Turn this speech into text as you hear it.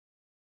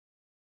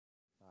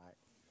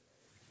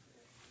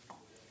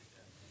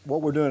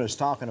what we're doing is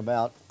talking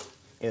about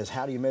is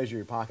how do you measure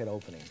your pocket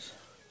openings.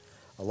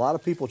 A lot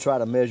of people try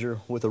to measure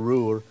with a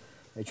ruler.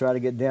 They try to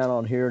get down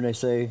on here and they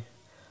say,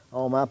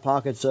 oh, my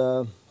pocket's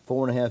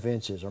 4.5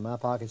 inches or my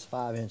pocket's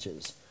 5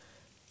 inches.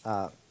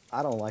 I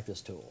don't like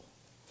this tool.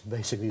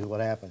 Basically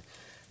what happened.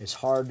 It's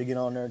hard to get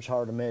on there, it's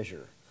hard to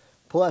measure.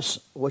 Plus,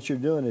 what you're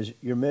doing is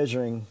you're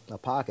measuring a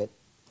pocket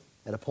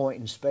at a point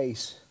in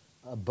space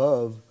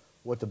above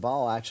what the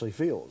ball actually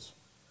feels.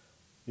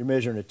 You're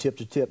measuring it tip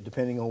to tip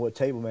depending on what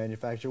table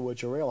manufacturer,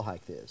 what your rail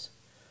height is.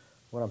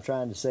 What I'm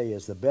trying to say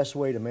is the best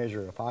way to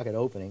measure a pocket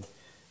opening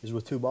is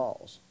with two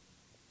balls.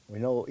 We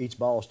know each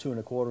ball is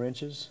 2.25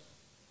 inches,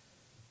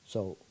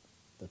 so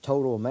the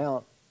total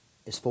amount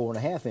is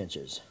 4.5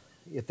 inches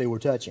if they were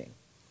touching.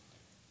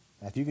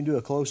 Now, if you can do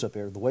a close-up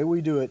here, the way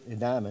we do it in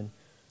diamond,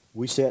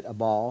 we set a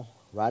ball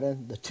right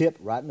in the tip,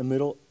 right in the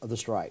middle of the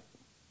stripe.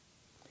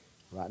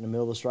 Right in the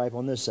middle of the stripe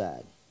on this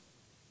side.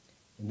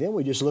 And then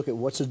we just look at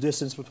what's the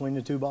distance between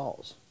the two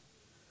balls.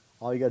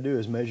 All you got to do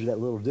is measure that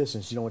little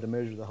distance. You don't have to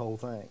measure the whole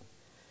thing.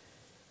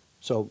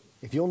 So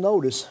if you'll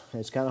notice, and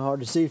it's kind of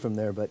hard to see from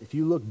there, but if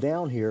you look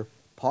down here,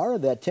 part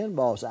of that 10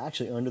 ball is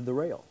actually under the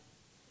rail.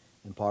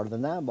 And part of the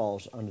 9 ball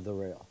is under the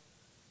rail.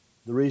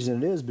 The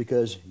reason it is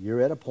because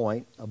you're at a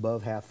point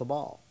above half the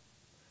ball.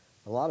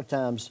 A lot of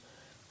times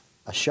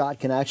a shot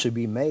can actually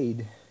be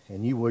made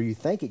and where you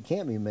think it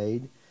can't be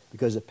made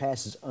because it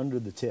passes under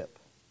the tip.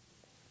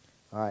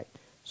 All right,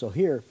 so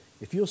here,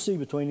 if you'll see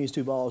between these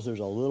two balls, there's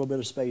a little bit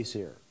of space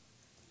here.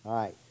 All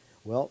right,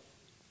 well,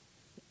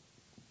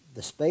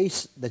 the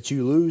space that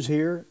you lose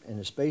here and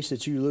the space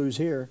that you lose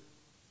here,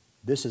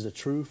 this is a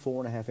true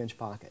 4.5 inch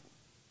pocket.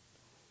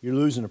 You're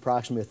losing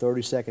approximately a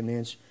 32nd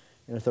inch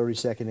and a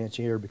 32nd inch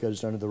here because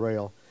it's under the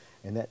rail,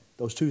 and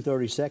those two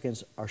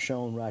 32nds are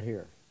shown right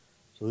here.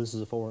 So this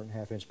is a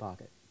 4.5 inch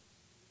pocket.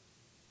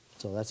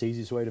 So that's the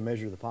easiest way to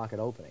measure the pocket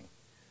opening.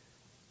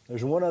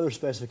 There's one other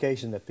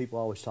specification that people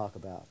always talk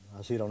about.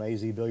 I see it on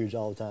AZ Billiards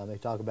all the time. They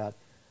talk about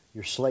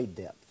your slate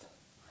depth.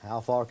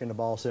 How far can the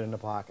ball sit in the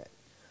pocket?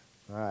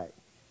 All right.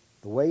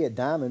 The way at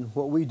diamond,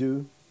 what we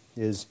do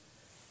is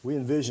we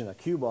envision a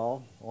cue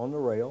ball on the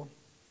rail,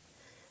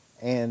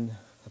 and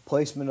the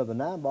placement of the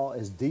 9 ball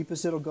as deep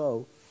as it'll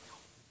go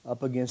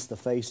up against the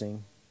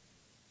facing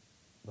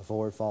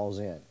before it falls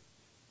in.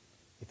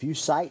 If you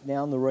sight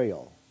down the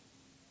rail,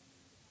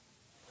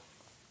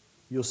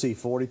 you'll see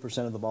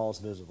 40% of the ball is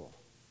visible.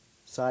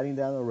 Sighting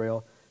down the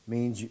rail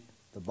means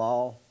the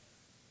ball,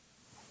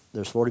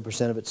 there's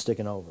 40% of it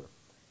sticking over.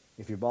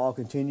 If your ball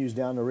continues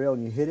down the rail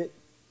and you hit it,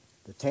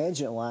 the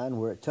tangent line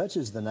where it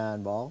touches the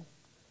 9 ball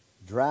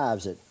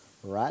drives it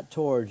right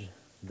towards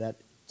that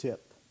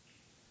tip.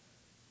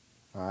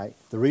 All right.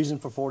 The reason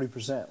for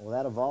 40%, well,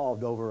 that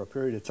evolved over a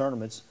period of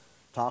tournaments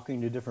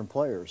talking to different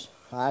players.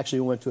 I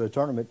actually went to a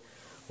tournament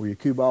where your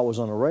cue ball was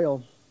on the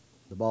rail.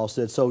 The ball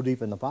stood so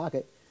deep in the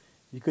pocket,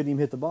 you couldn't even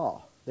hit the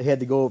ball. They had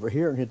to go over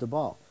here and hit the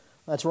ball.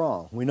 That's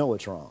wrong. We know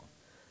it's wrong.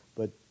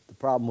 But the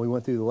problem we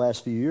went through the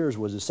last few years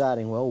was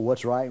deciding, well,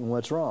 what's right and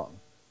what's wrong.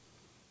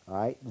 All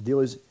right. The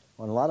deal is,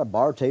 on a lot of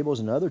bar tables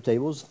and other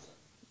tables,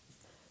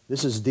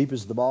 this is as deep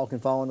as the ball can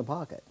fall in the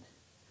pocket.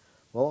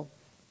 Well,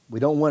 we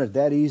don't want it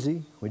that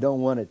easy. We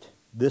don't want it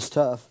this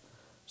tough.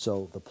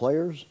 So the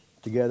players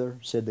together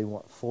said they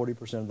want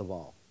 40% of the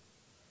ball.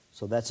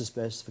 So that's the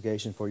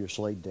specification for your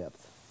slate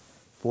depth.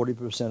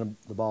 40%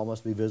 of the ball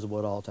must be visible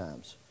at all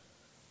times.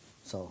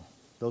 So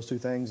those two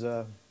things,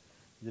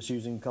 just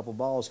using a couple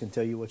balls can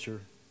tell you what your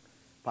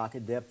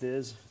pocket depth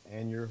is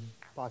and your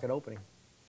pocket opening.